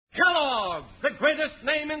greatest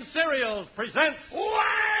name in cereals, presents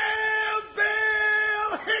Wild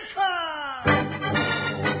Bill Hickok!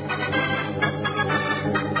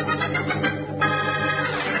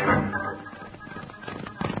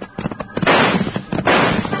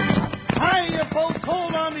 Hiya, folks.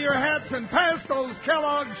 Hold on to your hats and pass those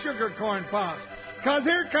Kellogg's Sugar Corn Pops. Because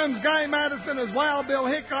here comes Guy Madison as Wild Bill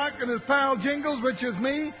Hickok and his pal Jingles, which is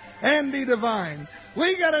me, Andy Devine.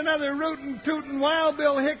 We got another rootin' tootin' Wild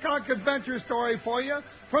Bill Hickok adventure story for you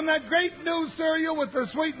from that great new cereal with the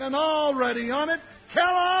sweetening already on it,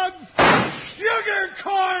 Kellogg's Sugar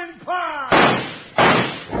Corn Pops!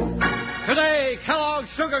 Today, Kellogg's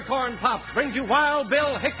Sugar Corn Pops brings you Wild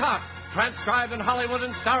Bill Hickok, transcribed in Hollywood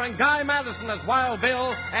and starring Guy Madison as Wild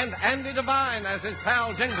Bill and Andy Devine as his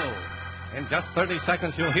pal Jingle. In just 30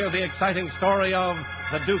 seconds, you'll hear the exciting story of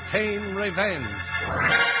the Caine Revenge.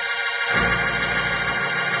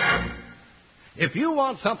 If you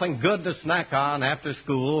want something good to snack on after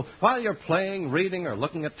school, while you're playing, reading, or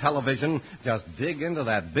looking at television, just dig into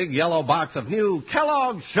that big yellow box of new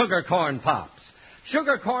Kellogg's Sugar Corn Pops.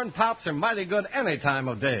 Sugar Corn Pops are mighty good any time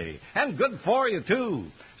of day, and good for you, too.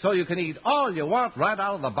 So you can eat all you want right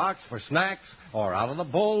out of the box for snacks or out of the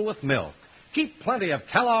bowl with milk. Keep plenty of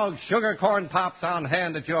Kellogg's Sugar Corn Pops on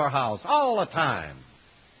hand at your house all the time.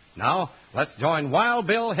 Now, let's join Wild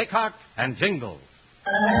Bill Hickok and Jingles.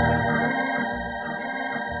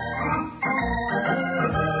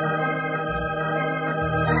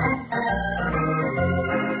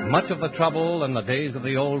 Much of the trouble in the days of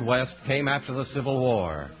the Old West came after the Civil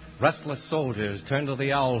War. Restless soldiers turned to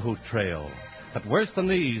the owl hoot trail. But worse than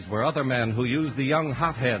these were other men who used the young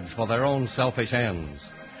hotheads for their own selfish ends.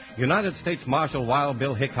 United States Marshal Wild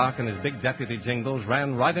Bill Hickok and his big deputy Jingles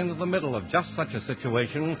ran right into the middle of just such a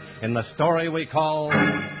situation in the story we call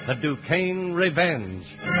the Caine Revenge.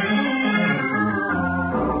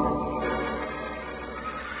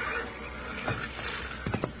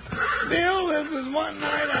 Bill, this is one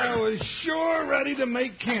night I was sure ready to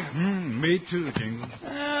make camp. Me too, Jingles.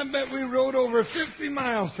 I bet we rode over 50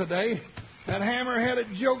 miles today. That hammer-headed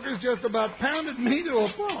joker's just about pounded me to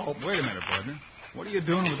a pulp. Wait a minute, partner. What are you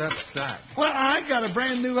doing with that sack? Well, I got a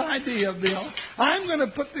brand new idea, Bill. I'm going to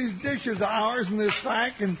put these dishes of ours in this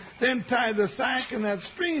sack and then tie the sack in that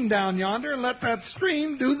stream down yonder and let that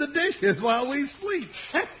stream do the dishes while we sleep.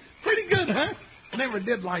 Pretty good, huh? Never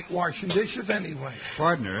did like washing dishes anyway.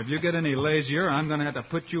 Partner, if you get any lazier, I'm going to have to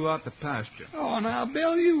put you out to pasture. Oh, now,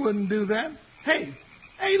 Bill, you wouldn't do that. Hey,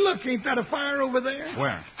 look, ain't that a fire over there?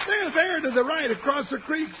 Where? There to the right, across the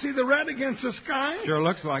creek. See the red against the sky? Sure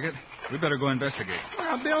looks like it. We better go investigate.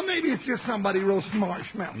 Well, Bill, maybe it's just somebody roasting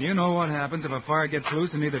marshmallows. You know what happens if a fire gets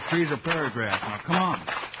loose in either trees or prairie grass. Now, come on.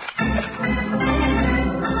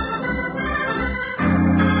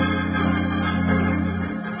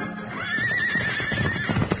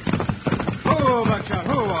 Oh, buckshot.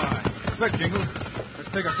 Oh, Quick, Jingles. Let's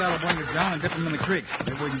take our saddle blankets down and dip them in the creek.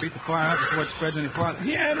 Maybe we can beat the fire out before it spreads any farther.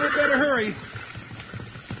 Yeah, we better hurry.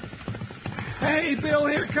 Hey, Bill,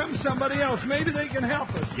 here comes somebody else. Maybe they can help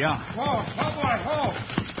us. Yeah. Oh, boy.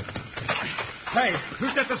 Hey,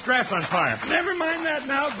 who set this grass on fire? Never mind that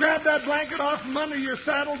now. Grab that blanket off from under your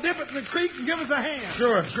saddle, dip it in the creek, and give us a hand.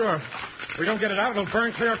 Sure. If we don't get it out, it'll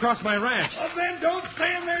burn clear across my ranch. Well, then don't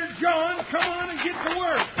stand there jawing. Come on and get to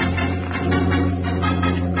work.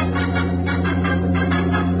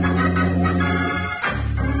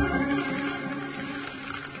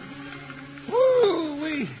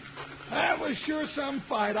 That was sure some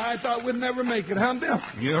fight. I thought we'd never make it, huh, Bill?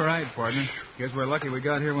 You're right, partner. Guess we're lucky we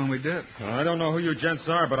got here when we did. Well, I don't know who you gents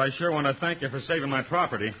are, but I sure want to thank you for saving my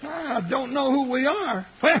property. I don't know who we are.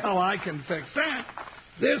 Well, I can fix that.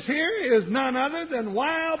 This here is none other than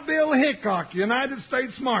Wild Bill Hickok, United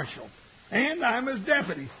States Marshal. And I'm his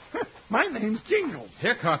deputy. My name's Jingles.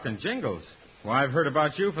 Hickok and Jingles? Well, I've heard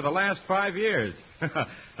about you for the last 5 years.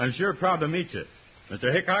 I'm sure proud to meet you.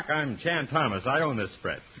 Mr. Hickok, I'm Chan Thomas. I own this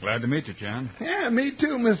spread. Glad to meet you, Chan. Yeah, me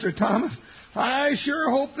too, Mr. Thomas. I sure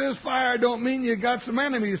hope this fire don't mean you got some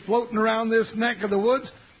enemies floating around this neck of the woods.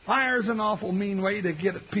 Fire's an awful mean way to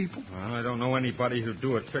get at people. Well, I don't know anybody who'd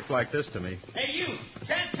do a trick like this to me. Hey, you,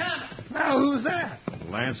 Chan Thomas. Now, who's that?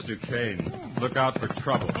 Lance Duquesne. Look out for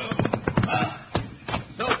trouble.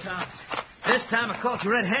 So, Thomas, this time I caught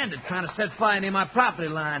you red-handed trying to set fire near my property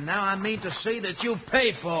line. Now I mean to see that you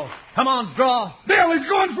pay for. Come on, draw. Bill, he's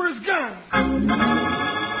going for his gun.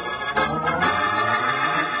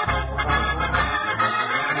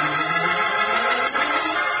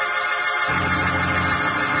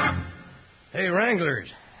 Hey, Wranglers,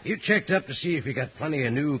 you checked up to see if you got plenty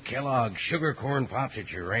of new Kellogg's Sugar Corn Pops at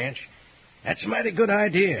your ranch? That's a mighty good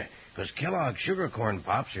idea. because Kellogg's Sugar Corn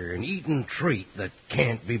Pops are an eating treat that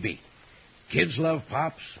can't be beat. Kids love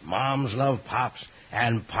Pops, moms love Pops,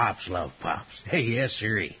 and Pops love Pops. Hey, yes,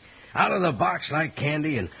 sirree. Out of the box like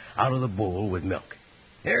candy and out of the bowl with milk.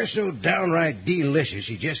 They're so downright delicious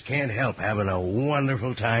you just can't help having a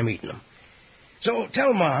wonderful time eating them. So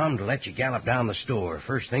tell Mom to let you gallop down the store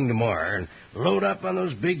first thing tomorrow and load up on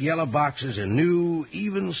those big yellow boxes of new,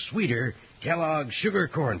 even sweeter Kellogg's Sugar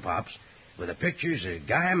Corn Pops with the pictures of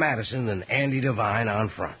Guy Madison and Andy Devine on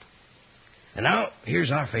front. And now,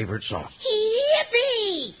 here's our favorite song.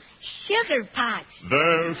 Yippee! Sugar Pots.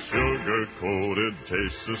 They're sugar-coated,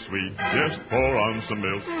 taste so sweet. Just pour on some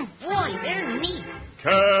milk. Boy, they're neat.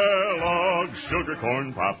 Kellogg's Sugar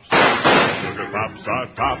Corn Pops. Sugar Pops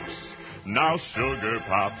are tops. Now Sugar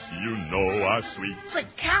Pops, you know are sweet. But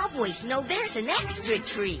cowboys know there's an extra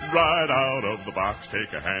treat. Right out of the box,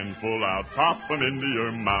 take a handful out. Pop 'em into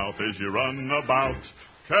your mouth as you run about.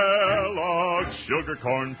 Kellogg's Sugar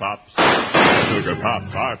Corn Pops. Sugar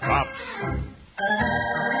Pops are tops.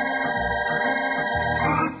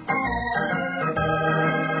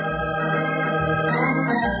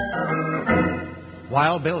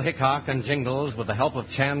 While Bill Hickok and Jingles, with the help of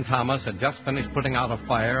Chan Thomas, had just finished putting out a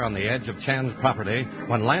fire on the edge of Chan's property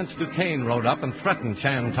when Lance Duquesne rode up and threatened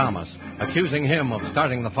Chan Thomas, accusing him of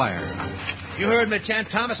starting the fire. You heard me, Chan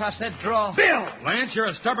Thomas. I said draw. Bill! Lance, you're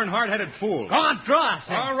a stubborn, hard-headed fool. Go on, draw, I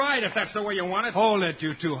said. All right, if that's the way you want it. Hold it,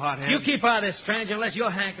 you two hotheads. You keep out of this, stranger, unless you're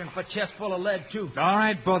hankering for a chest full of lead, too. All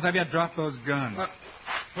right, both of you, drop those guns.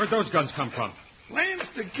 Where'd those guns come from? Lance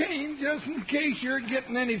Caine, just in case you're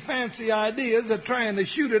getting any fancy ideas of trying to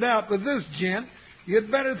shoot it out with this gent,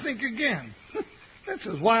 you'd better think again. This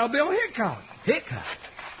is Wild Bill Hickok. Hickok?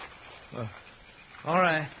 Well, all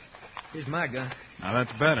right. Here's my gun. Now,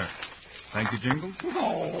 that's better. Thank you, Jingles.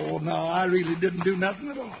 Oh, no, I really didn't do nothing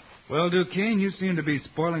at all. Well, Duquesne, you seem to be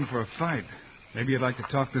spoiling for a fight. Maybe you'd like to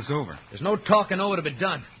talk this over. There's no talking over to be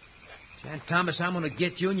done. Chan Thomas, I'm going to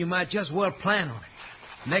get you, and you might just well plan on it.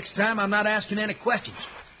 Next time, I'm not asking any questions.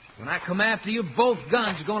 When I come after you, both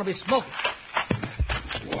guns are going to be smoking.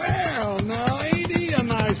 Well, now, ain't he a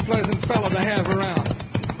nice, pleasant fellow to have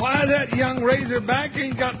around? Why, that young razorback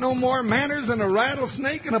ain't got no more manners than a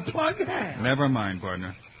rattlesnake and a plug hat. Never mind,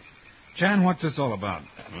 partner. Chan, what's this all about?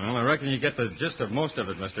 Well, I reckon you get the gist of most of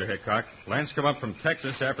it, Mr. Hickok. Lance come up from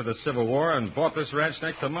Texas after the Civil War and bought this ranch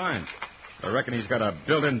next to mine. I reckon he's got a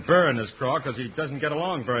built-in burr in his craw because he doesn't get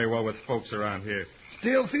along very well with folks around here.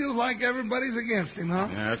 Still feels like everybody's against him, huh?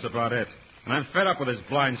 Yeah, that's about it. And I'm fed up with his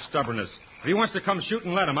blind stubbornness. If he wants to come shoot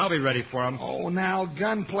and let him, I'll be ready for him. Oh, now,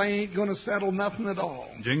 gunplay ain't going to settle nothing at all.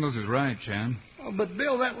 Jingles is right, Chan. Oh, but,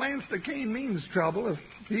 Bill, that Lance Caine means trouble. If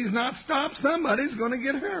he's not stopped, somebody's going to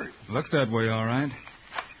get hurt. Looks that way, all right.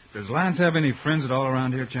 Does Lance have any friends at all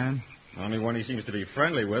around here, Chan? The only one he seems to be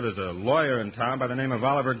friendly with is a lawyer in town by the name of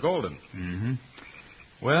Oliver Golden. Mm-hmm.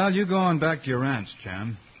 Well, you go on back to your ranch,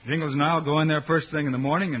 Chan. Jingles and I'll go in there first thing in the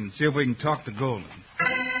morning and see if we can talk to Golden.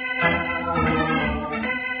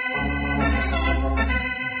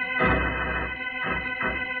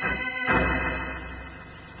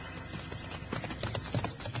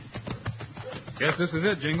 Guess this is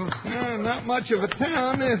it, Jingles. Not much of a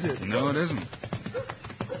town, is it? No, it isn't.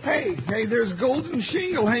 Hey, there's Golden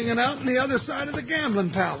Shingle hanging out on the other side of the gambling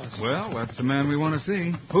palace. Well, that's the man we want to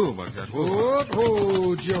see. Who, Buckshot?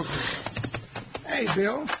 Oh, Joker. Hey,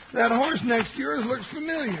 Bill, that horse next to yours looks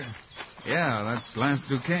familiar. Yeah, that's Lance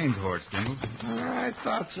Duquesne's horse, Jingles. I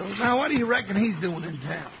thought so. Now, what do you reckon he's doing in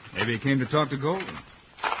town? Maybe he came to talk to Golden.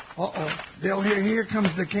 Uh-oh. Bill, here comes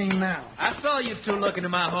Caine now. I saw you two looking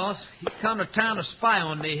at my horse. He come to town to spy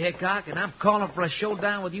on me, Hickok, and I'm calling for a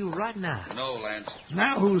showdown with you right now. No, Lance.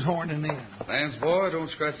 Now who's horning in? Lance, boy,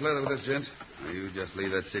 don't scratch leather with this gent. Now, you just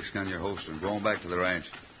leave that six-gun in your holster and go on back to the ranch.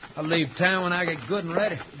 I'll leave town when I get good and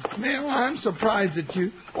ready. Bill, I'm surprised at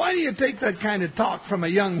you. Why do you take that kind of talk from a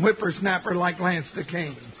young whippersnapper like Lance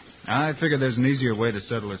Caine? I figure there's an easier way to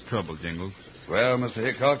settle his trouble, Jingles. Well, Mr.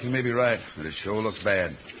 Hickok, you may be right, but it sure looks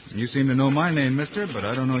bad. You seem to know my name, mister, but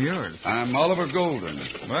I don't know yours. I'm Oliver Golden.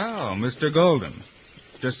 Well, Mr. Golden.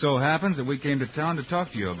 Just so happens that we came to town to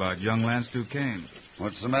talk to you about young Lance Duquesne.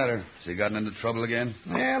 What's the matter? Has he gotten into trouble again?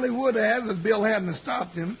 Well, he would have if Bill hadn't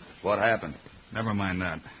stopped him. What happened? Never mind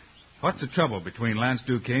that. What's the trouble between Lance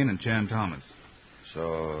Duquesne and Chan Thomas?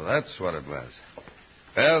 So that's what it was.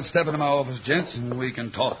 Well, step into my office, gents, and we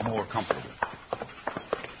can talk more comfortably.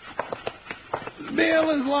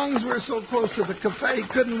 Bill, as long as we're so close to the cafe,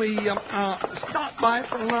 couldn't we stop by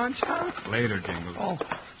for lunch, huh? Later, Jingles. Oh.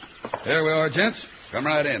 Here we are, gents. Come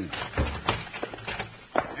right in.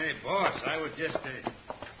 Hey, boss, I was just...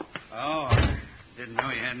 Oh, didn't know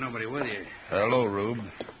you had nobody with you. Hello, Rube.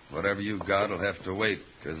 Whatever you got will have to wait,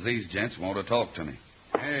 because these gents want to talk to me.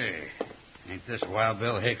 Hey, ain't this Wild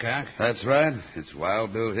Bill Hickok? That's right. It's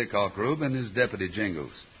Wild Bill Hickok, Rube, and his deputy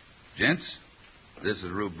Jingles. Gents, this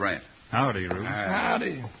is Rube Brant. Howdy, Rube.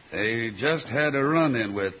 Howdy. They just had a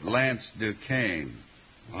run-in with Lance Duquesne.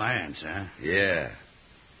 Lance, huh? Yeah.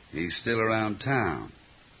 He's still around town.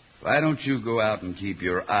 Why don't you go out and keep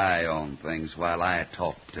your eye on things while I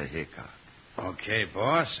talk to Hickok? Okay,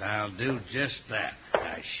 boss, I'll do just that.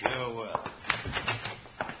 I sure will.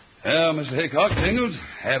 Well, Mr. Hickok, Jingles,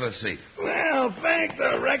 have a seat. Well, thanks.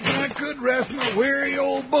 I reckon I could rest my weary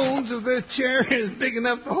old bones if this chair is big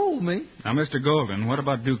enough to hold me. Now, Mr. Golden, what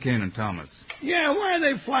about Duquesne and Thomas? Yeah, why are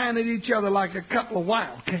they flying at each other like a couple of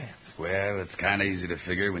wildcats? Well, it's kind of easy to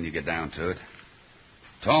figure when you get down to it.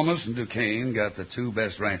 Thomas and Duquesne got the two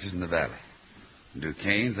best ranches in the valley.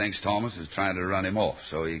 Duquesne thinks Thomas is trying to run him off,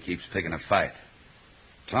 so he keeps picking a fight.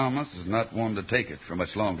 Thomas is not one to take it for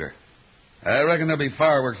much longer. I reckon there'll be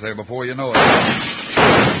fireworks there before you know it.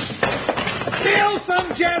 Bill,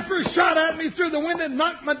 some jasper shot at me through the window and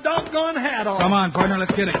knocked my doggone hat off. Come on, partner,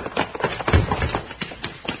 let's get it.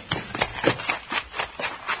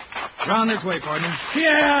 Round this way, partner.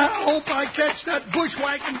 Yeah, I hope I catch that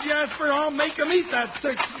bushwhacking jasper. I'll make him eat that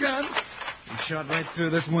 6-gun. He shot right through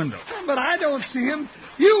this window. But I don't see him.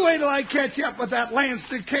 You wait till I catch up with that Lance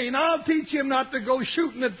Duquesne. I'll teach him not to go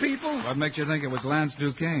shooting at people. What makes you think it was Lance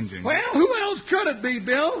Duquesne, Jingles? Well, who else could it be,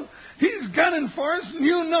 Bill? He's gunning for us, and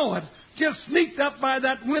you know it. Just sneaked up by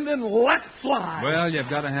that window and let fly. Well, you've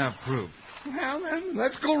got to have proof. Well, then,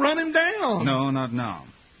 let's go run him down. No, not now.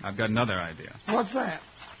 I've got another idea. What's that?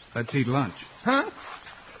 Let's eat lunch. Huh?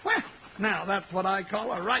 Well, now that's what I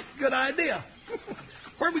call a right good idea.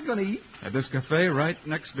 Where are we going to eat? At this cafe right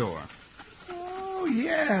next door. Oh,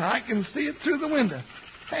 yeah, I can see it through the window.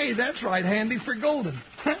 Hey, that's right handy for Golden.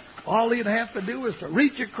 All he'd have to do is to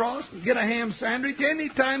reach across and get a ham sandwich any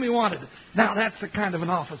time he wanted it. Now, that's the kind of an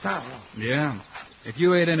office I want. Yeah. If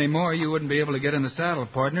you ate any more, you wouldn't be able to get in the saddle,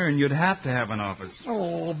 partner, and you'd have to have an office.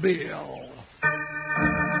 Oh, Bill.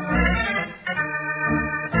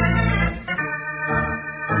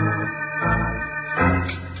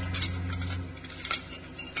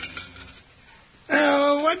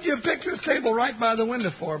 What'd you pick this table right by the window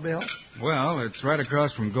for, Bill? Well, it's right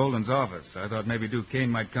across from Golden's office. I thought maybe Duquesne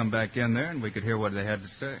might come back in there and we could hear what they had to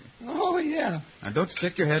say. Oh, yeah. Now, don't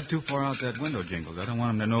stick your head too far out that window, Jingles. I don't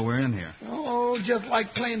want them to know we're in here. Oh, just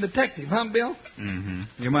like playing detective, huh, Bill?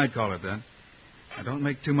 Mm-hmm. You might call it that. Now, don't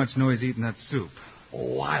make too much noise eating that soup.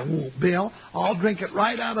 Oh, I won't, Bill. I'll drink it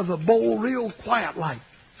right out of the bowl real quiet like.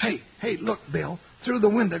 Hey, look, Bill, through the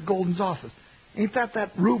window at Golden's office. Ain't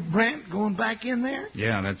that Rube Brant going back in there?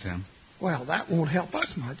 Yeah, that's him. Well, that won't help us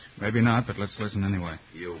much. Maybe not, but let's listen anyway.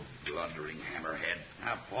 You blundering hammerhead.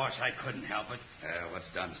 Now, boss, I couldn't help it. What's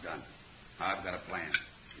done's done. I've got a plan.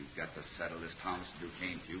 You've got to settle this Thomas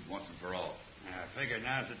Duquesne feud once and for all. I figure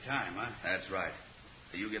now's the time, huh? That's right.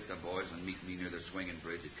 You get the boys and meet me near the swinging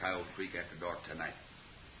bridge at Coyote Creek after dark tonight.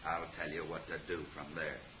 I'll tell you what to do from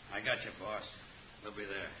there. I got you, boss. We'll be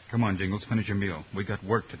there. Come on, Jingles, finish your meal. We got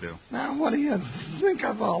work to do. Now, what do you think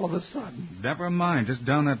of all of a sudden? Never mind. Just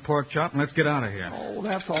down that pork chop and let's get out of here. Oh,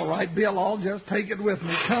 that's all right, Bill. I'll just take it with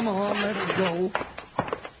me. Come on, let it go.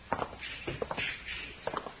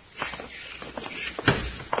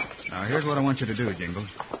 Now, here's what I want you to do, Jingles.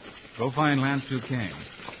 Go find Lance Duquesne.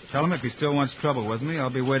 Tell him if he still wants trouble with me,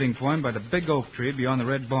 I'll be waiting for him by the big oak tree beyond the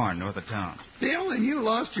Red Barn north of town. Bill, have you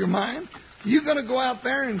lost your mind? You going to go out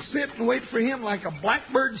there and sit and wait for him like a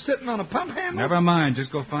blackbird sitting on a pump handle? Never mind.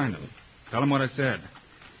 Just go find him. Tell him what I said.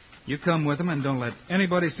 You come with him and don't let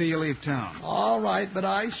anybody see you leave town. All right, but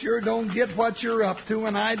I sure don't get what you're up to,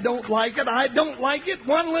 and I don't like it. I don't like it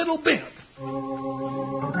one little bit.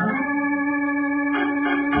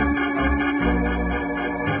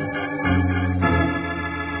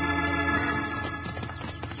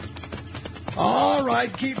 All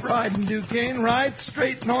right, keep riding, Duquesne. Ride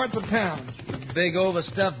straight north of town. Big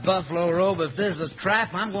overstuffed buffalo robe. If there's a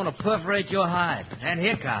trap, I'm going to perforate your hide. And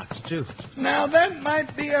Hickok's, too. Now, that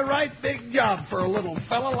might be a right big job for a little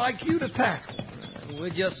fella like you to tackle.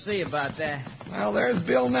 We'll just see about that. Well, there's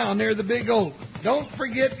Bill now near the big oak. Don't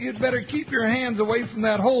forget you'd better keep your hands away from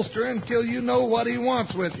that holster until you know what he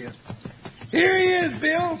wants with you. Here he is,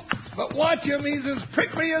 Bill. But watch him, he's as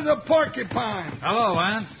prickly as a porcupine. Hello,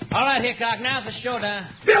 Lance. All right, Hickok, now's the showdown.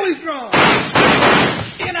 Billy's drawn.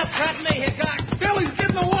 You're not threatening me, Hickok. Billy's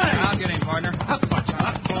getting away. I'll get him, partner. Up,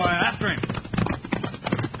 boy, after him.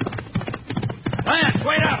 Lance,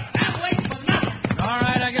 wait up. I'm waiting for nothing. All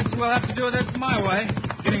right, I guess we'll have to do this my way.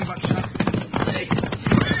 Get him, Buckshot. Hey.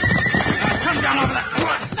 Come down over there.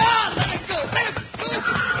 No, let it go. Let it go.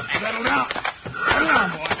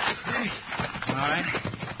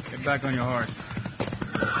 Get back on your horse.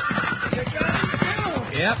 You got it,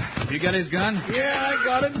 Bill? Yep. You got his gun? Yeah, I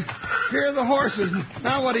got it. Here are the horses.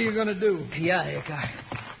 Now what are you going to do? Yeah, Hickok.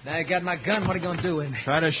 Now you got my gun. What are you going to do with me?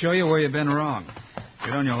 Try to show you where you've been wrong.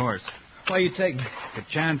 Get on your horse. Where you take me? To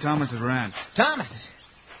Chan Thomas's ranch. Thomas.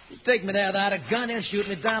 You take me there without a gun, he'll shoot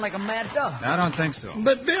me down like a mad dog. I don't think so.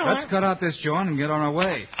 But, Bill, Let's cut out this joint and get on our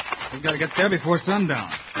way. We've got to get there before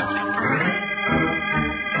sundown.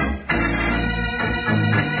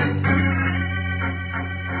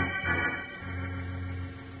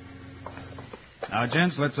 Now,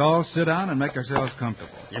 gents, let's all sit down and make ourselves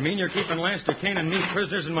comfortable. You mean you're keeping Lance Duquesne and me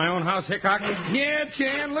prisoners in my own house, Hickok? Yeah,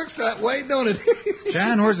 Chan, looks that way, don't it?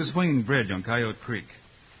 Chan, where's the swinging bridge on Coyote Creek?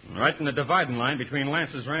 Right in the dividing line between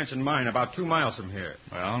Lance's ranch and mine, about 2 miles from here.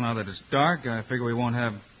 Well, now that it's dark, I figure we won't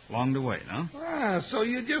have long to wait, huh? So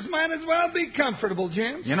you just might as well be comfortable,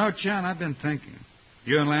 James. You know, Chan, I've been thinking.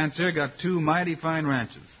 You and Lance here got 2 mighty fine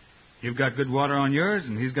ranches. You've got good water on yours,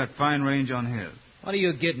 and he's got fine range on his. What are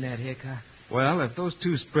you getting at, Hickok? Well, if those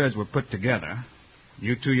 2 spreads were put together,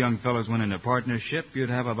 you 2 young fellows went into partnership, you'd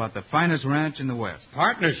have about the finest ranch in the West.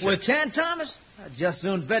 Partnership? With Chan Thomas? I'd just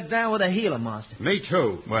soon bed down with a Gila monster. Me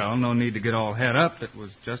too. Well, no need to get all head up. It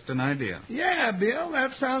was just an idea. Yeah, Bill,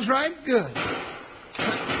 that sounds right good.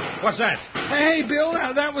 What's that? Hey, Bill,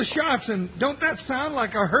 that was shots, and don't that sound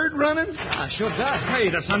like a herd running? Sure does. Hey,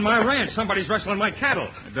 that's on my ranch. Somebody's rustling my cattle.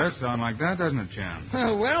 It does sound like that, doesn't it, Chan?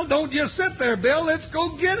 Well, don't just sit there, Bill. Let's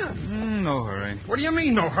go get him. No hurry. What do you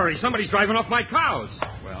mean, no hurry? Somebody's driving off my cows.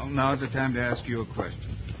 Well, now's the time to ask you a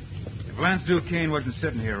question. If Lance Duquesne wasn't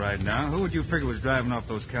sitting here right now, who would you figure was driving off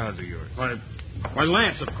those cows of yours? Why,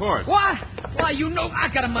 Lance, of course. What? Why, you know I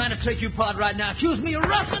got a mind to take you apart right now. Accuse me of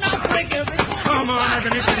rustling, I'll break everything. Come on, I've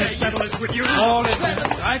been itching to settle this with you. Hold it,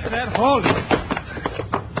 I said hold it.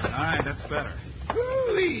 All right, that's better.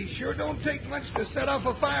 Woo-wee, sure don't take much to set off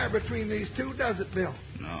a fire between these 2, does it, Bill?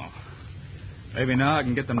 No. Maybe now I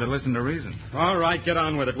can get them to listen to reason. All right, get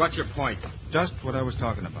on with it. What's your point? Just what I was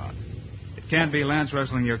talking about. It can't be Lance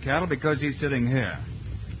rustling your cattle because he's sitting here.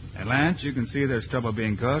 And, Lance, you can see there's trouble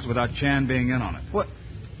being caused without Chan being in on it. What?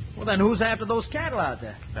 Well, then who's after those cattle out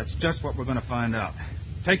there? That's just what we're going to find out.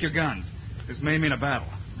 Take your guns. This may mean a battle.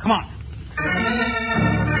 Come on.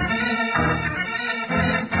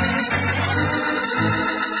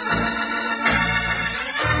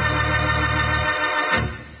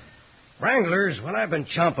 Wranglers, when I've been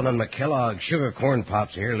chomping on my Kellogg sugar corn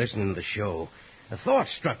pops here listening to the show, the thought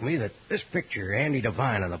struck me that this picture Andy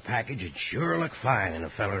Devine on the package would sure look fine in a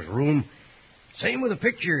feller's room. Same with the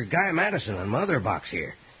picture Guy Madison on my other box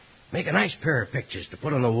here. Make a nice pair of pictures to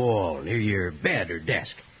put on the wall near your bed or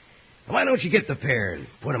desk. Why don't you get the pair and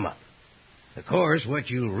put 'em up? Of course, what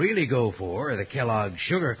you'll really go for are the Kellogg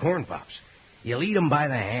sugar corn pops. You'll eat 'em by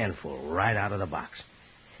the handful right out of the box.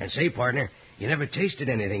 And say, partner, you never tasted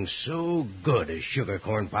anything so good as sugar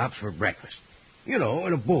corn pops for breakfast. You know,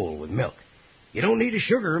 in a bowl with milk. You don't need to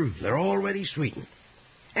sugar 'em. They're already sweetened.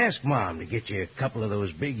 Ask Mom to get you a couple of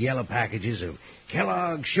those big yellow packages of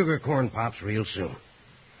Kellogg sugar corn pops real soon.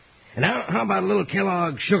 And now, how about a little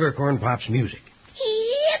Kellogg sugar corn pops music?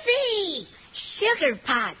 Yippee! Sugar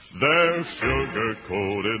pots. They're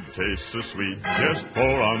sugar-coated, taste so sweet. Just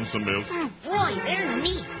pour on some milk. Boy, they're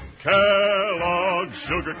neat. Kellogg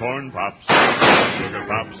sugar corn pops. Sugar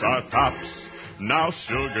pops are tops. Now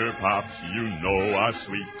sugar pops, you know are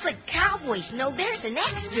sweet. But cowboys know there's an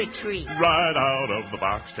extra treat. Right out of the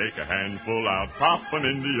box, take a handful out, pop 'em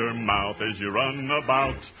into your mouth as you run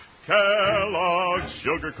about. Kellogg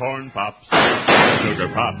sugar corn pops. Sugar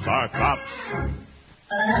pops are tops.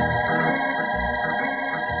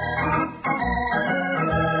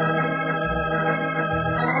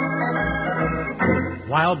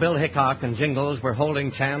 While Bill Hickok and Jingles were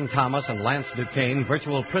holding Chan Thomas and Lance Duquesne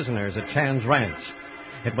virtual prisoners at Chan's ranch,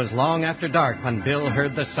 it was long after dark when Bill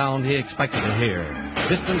heard the sound he expected to hear.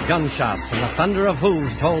 Distant gunshots and the thunder of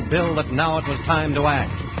hooves told Bill that now it was time to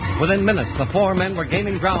act. Within minutes, the 4 men were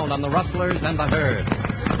gaining ground on the rustlers and the herd.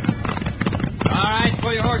 All right,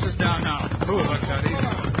 pull your horses down now. Move, Buckshotty.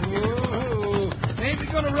 Whoa. Ain't we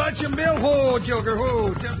going to rush him, Bill? Whoa, Joker,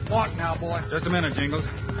 whoa. Just walk now, boy. Just a minute, Jingles.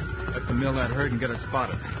 Let them mill that herd and get it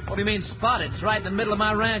spotted. What do you mean spotted? It's right in the middle of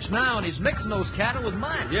my ranch now, and he's mixing those cattle with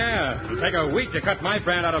mine. Yeah, it'll take a week to cut my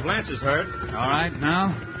brand out of Lance's herd. All right,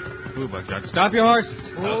 now. Move, Buckshot. Stop your horses.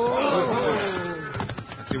 Whoa.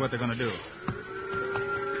 Let's see what they're going to do.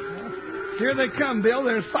 Here they come, Bill.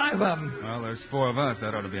 There's 5 of them. Well, there's 4 of us.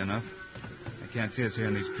 That ought to be enough. They can't see us here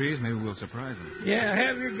in these trees. Maybe we'll surprise them. Yeah,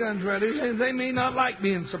 have your guns ready. They may not like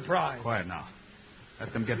being surprised. Quiet now.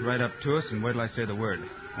 Let them get right up to us and wait till I say the word.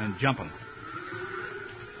 And jump them.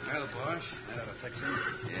 Well, boss, that ought to fix him.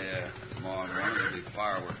 Yeah, tomorrow morning there'll be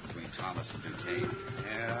fireworks between Thomas and Duquesne.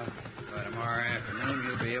 Yeah, by tomorrow afternoon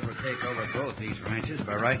you'll be able to take over both these ranches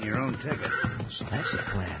by writing your own ticket. So that's the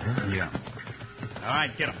plan, huh? Yeah. All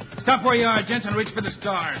right, get him. Stop where you are, gents, and reach for the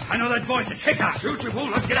stars. I know that voice. It's Hickok. Shoot, you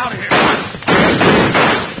fool. Let's get out of here.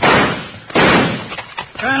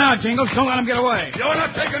 Turn out, Jingles. Don't let him get away. You're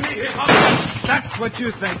not taking me, Hickok. That's what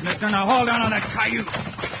you think, mister. Now haul down on that cayuse.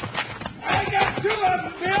 I got two of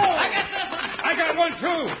them, Bill. I got one,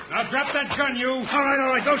 too. Now drop that gun, you. All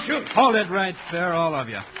right. Don't shoot. Hold it right there, all of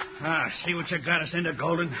you. See what you got us into,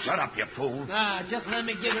 Golden? Shut up, you fool. Just let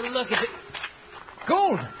me get a look at it.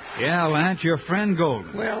 Golden. Yeah, Lance, your friend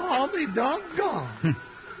Golden. Well, I'll be doggone.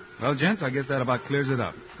 Well, gents, I guess that about clears it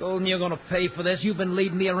up. Golden, you're going to pay for this. You've been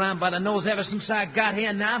leading me around by the nose ever since I got here,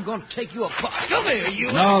 and now I'm going to take you apart. Come here,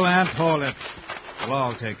 you. No, Lance, hold it. We'll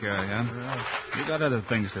all take care of you. You got other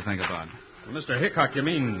things to think about. Well, Mr. Hickok, you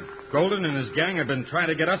mean Golden and his gang have been trying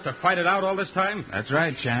to get us to fight it out all this time? That's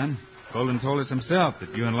right, Chan. Golden told us himself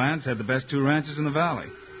that you and Lance had the best 2 ranches in the valley.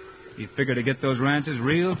 He figured to get those ranches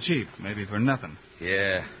real cheap, maybe for nothing.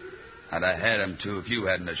 Yeah, I'd have had him, too, if you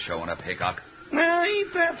hadn't have shown up, Hickok. Now,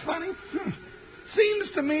 ain't that funny?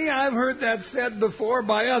 Seems to me I've heard that said before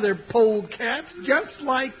by other polecats just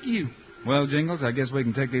like you. Well, Jingles, I guess we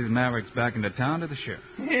can take these Mavericks back into town to the sheriff.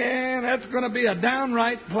 Yeah, that's going to be a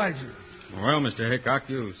downright pleasure. Well, Mr. Hickok,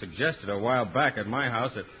 you suggested a while back at my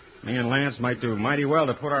house that me and Lance might do mighty well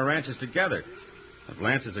to put our ranches together. If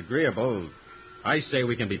Lance is agreeable, I say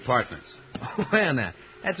we can be partners. Well, now,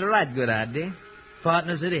 that's a right good idea.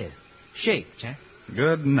 Partners it is. Shake, Jack.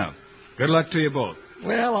 Good enough. Good luck to you both.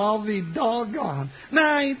 Well, I'll be doggone.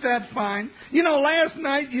 Now, ain't that fine? You know, last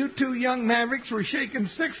night you 2 young mavericks were shaking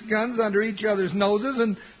 6 guns under each other's noses,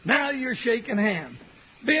 and now you're shaking hands.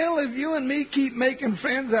 Bill, if you and me keep making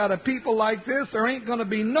friends out of people like this, there ain't going to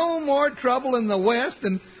be no more trouble in the West,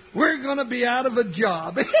 and we're going to be out of a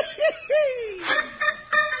job.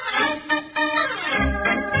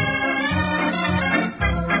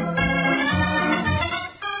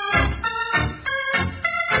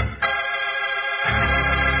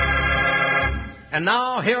 And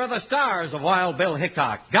now, here are the stars of Wild Bill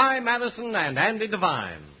Hickok, Guy Madison and Andy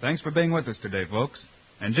Devine. Thanks for being with us today, folks.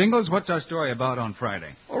 And Jingles, what's our story about on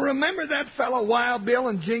Friday? Well, remember that fellow Wild Bill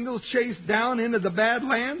and Jingles chased down into the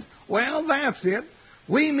Badlands? Well, that's it.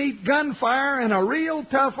 We meet gunfire and a real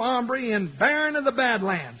tough hombre in Baron of the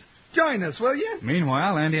Badlands. Join us, will you?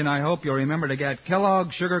 Meanwhile, Andy and I hope you'll remember to get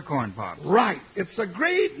Kellogg's Sugar Corn Pops. Right. It's a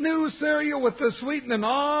great new cereal with the sweetening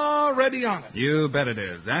already on it. You bet it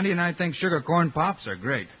is. Andy and I think Sugar Corn Pops are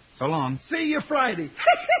great. So long. See you Friday.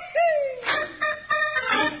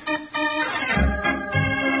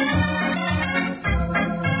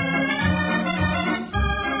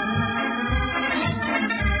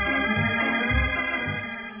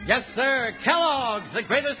 Yes, sir. Kellogg's, the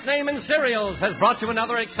greatest name in cereals, has brought you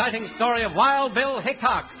another exciting story of Wild Bill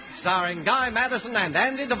Hickok, starring Guy Madison and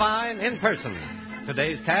Andy Devine in person.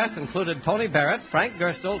 Today's cast included Tony Barrett, Frank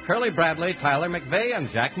Gerstle, Curly Bradley, Tyler McVeigh, and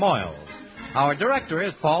Jack Moyles. Our director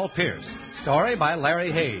is Paul Pierce. Story by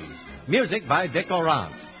Larry Hayes. Music by Dick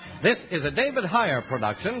Orant. This is a David Heyer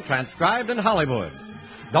production, transcribed in Hollywood.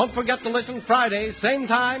 Don't forget to listen Friday, same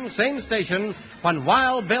time, same station, when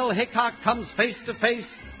Wild Bill Hickok comes face to face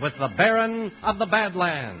with the Baron of the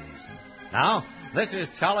Badlands. Now, this is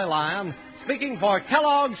Charlie Lyon speaking for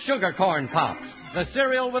Kellogg's Sugar Corn Pops, the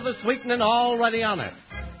cereal with the sweetening already on it.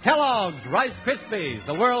 Kellogg's Rice Krispies,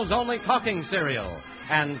 the world's only talking cereal.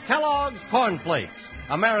 And Kellogg's Corn Flakes,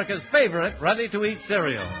 America's favorite ready-to-eat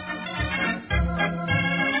cereal.